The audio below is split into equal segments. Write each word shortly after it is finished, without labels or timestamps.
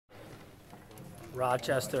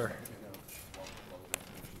Rochester.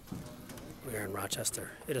 We are in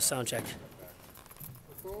Rochester. It is soundcheck.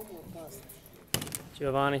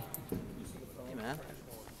 Giovanni. Hey man.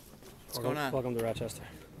 What's going on? Welcome to Rochester.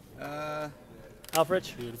 Alfred.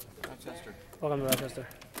 Rochester. Welcome to Rochester.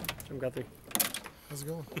 Jim Guthrie. How's it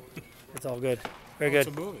going? It's all good. Very good.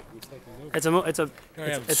 It's a movie. It's like a movie. It's a.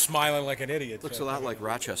 I'm smiling like an idiot. Looks a lot like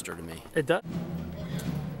Rochester to me. It does.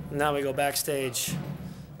 Now we go backstage.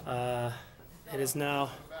 It is now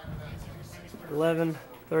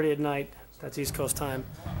 11:30 at night. That's East Coast time.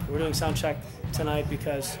 We're doing sound check tonight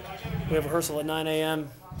because we have rehearsal at 9 a.m.,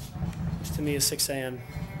 which to me is 6 a.m.,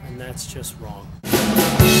 and that's just wrong.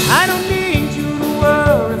 I don't need you to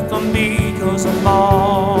worry for me, 'cause I'm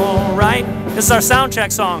alright. This is our sound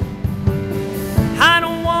check song. I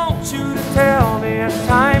don't want you to tell me it's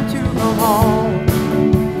time to go home.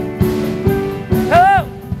 Oh,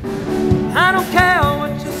 I don't care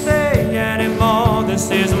what you say anymore. This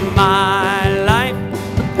is my life.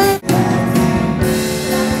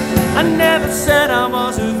 I never said I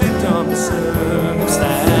was a victim of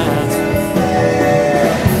circumstance.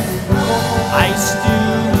 I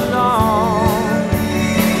stood alone.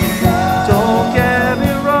 Don't get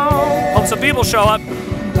me wrong. Hope some people show up.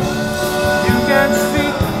 You can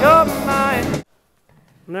speak your mind.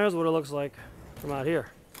 And there's what it looks like from out here.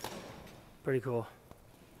 Pretty cool.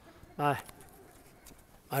 My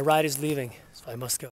ride is leaving, so I must go.